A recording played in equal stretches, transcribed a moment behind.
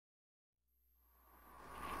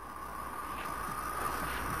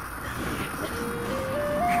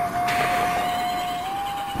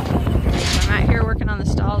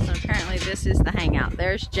this is the hangout.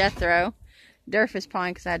 There's Jethro. Durf is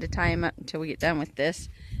pawing because I had to tie him up until we get done with this.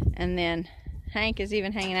 And then Hank is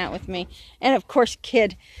even hanging out with me. And of course,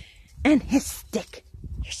 Kid and his stick.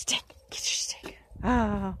 Your stick. Get your stick.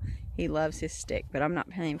 Oh, he loves his stick, but I'm not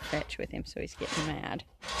playing fetch with him, so he's getting mad.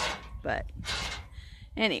 But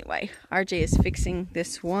anyway, RJ is fixing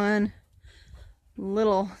this one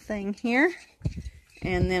little thing here.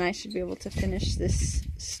 And then I should be able to finish this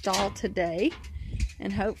stall today.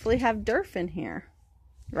 And hopefully have Durf in here.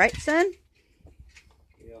 Right, son?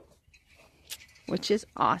 Yep. Which is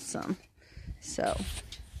awesome. So,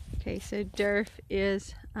 okay, so Durf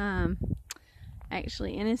is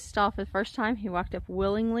actually in his stall for the first time. He walked up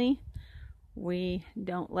willingly. We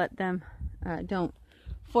don't let them, don't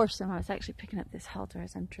force them. I was actually picking up this halter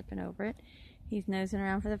as I'm tripping over it. He's nosing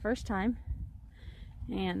around for the first time.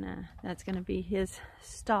 And that's going to be his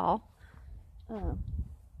stall.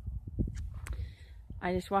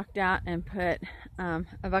 I just walked out and put a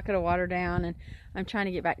bucket of water down, and I'm trying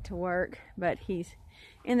to get back to work, but he's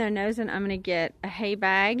in there nosing. I'm going to get a hay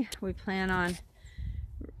bag. We plan on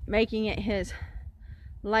making it his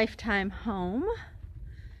lifetime home.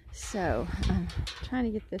 So I'm trying to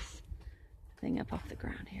get this thing up off the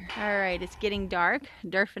ground here. All right, it's getting dark.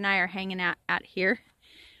 Durf and I are hanging out here.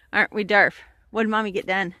 Aren't we, Durf? What did Mommy get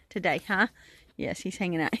done today, huh? Yes, he's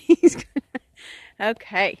hanging out.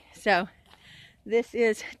 Okay, so this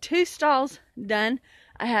is 2 stalls done.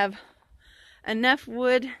 I have enough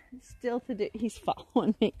wood still to do. He's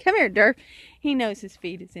following me. Come here, Durf. He knows his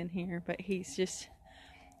feet is in here, but he's just,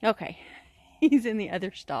 okay. He's in the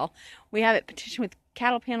other stall. We have it petitioned with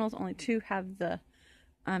cattle panels. Only 2 have the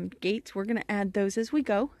gates. We're going to add those as we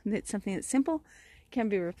go. It's something that's simple. Can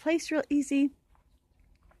be replaced real easy.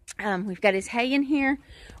 We've got his hay in here.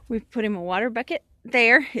 We've put him a water bucket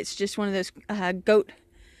there. It's just one of those goat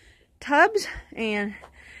tubs, and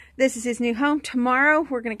this is his new home. Tomorrow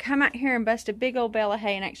we're going to come out here and bust a big old bale of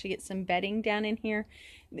hay and actually get some bedding down in here.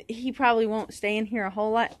 He probably won't stay in here a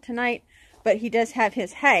whole lot tonight, but he does have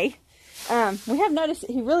his hay. We have noticed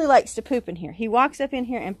that he really likes to poop in here. He walks up in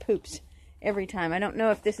here and poops every time. I don't know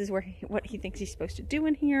if this is where what he thinks he's supposed to do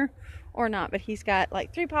in here or not, but he's got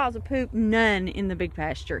like 3 piles of poop, none in the big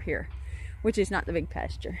pasture here, which is not the big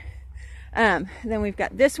pasture. Then we've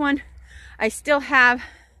got this one. I still have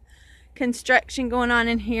construction going on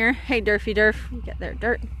in here. Hey, Durfy Durf, you got there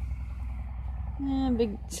dirt.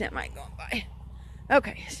 Big semi going by.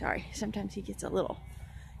 Okay, sorry. Sometimes he gets a little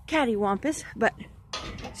cattywampus, but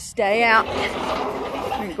stay out.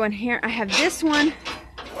 We're going here. I have this one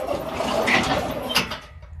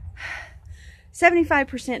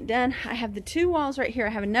 75% done. I have the 2 walls right here. I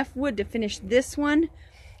have enough wood to finish this one.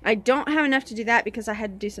 I don't have enough to do that because I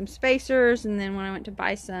had to do some spacers, and then when I went to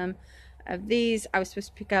buy some of these, I was supposed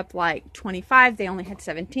to pick up like 25. They only had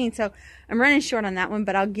 17, so I'm running short on that one,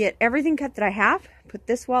 but I'll get everything cut that I have, put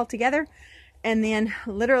this wall together, and then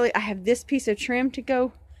literally I have this piece of trim to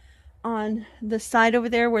go on the side over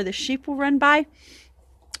there where the sheep will run by.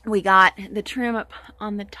 We got the trim up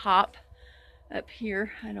on the top up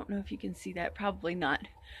here. I don't know if you can see that, probably not,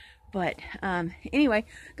 but anyway,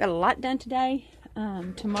 got a lot done today.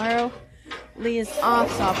 Tomorrow Lee is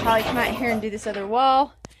off, so I'll probably come out here and do this other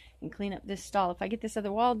wall and clean up this stall. If I get this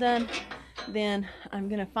other wall done, then I'm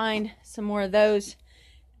gonna find some more of those.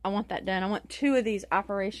 I want that done. I want 2 of these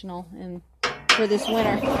operational and for this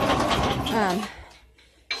winter.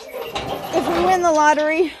 If we win the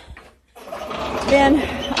lottery, then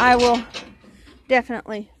I will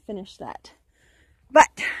definitely finish that. But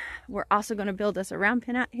we're also going to build us a round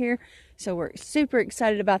pen out here, so we're super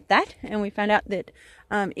excited about that. And we found out that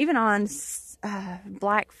even on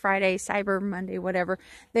Black Friday, Cyber Monday, whatever,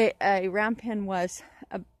 a round pen was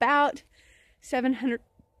about $700,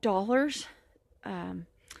 and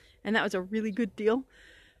that was a really good deal.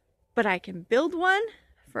 But I can build one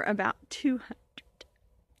for about $200.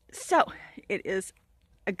 So it is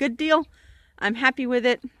a good deal. I'm happy with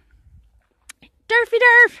it. Durfy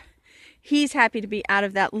Durf! He's happy to be out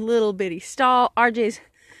of that little bitty stall. RJ's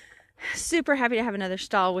super happy to have another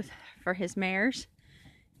stall for his mares.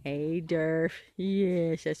 Hey, Durf.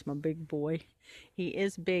 Yes, that's my big boy. He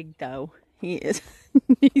is big, though. He is.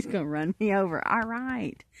 He's going to run me over. All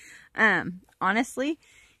right. Honestly,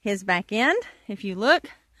 his back end, if you look,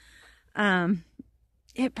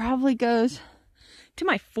 it probably goes to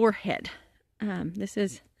my forehead. This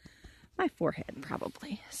is my forehead,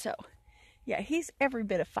 probably. So, yeah, he's every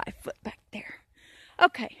bit of 5 foot back there.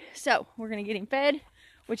 Okay, so we're going to get him fed,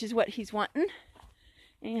 which is what he's wanting.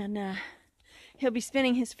 And he'll be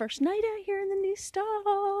spending his first night out here in the new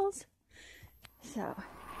stalls. So,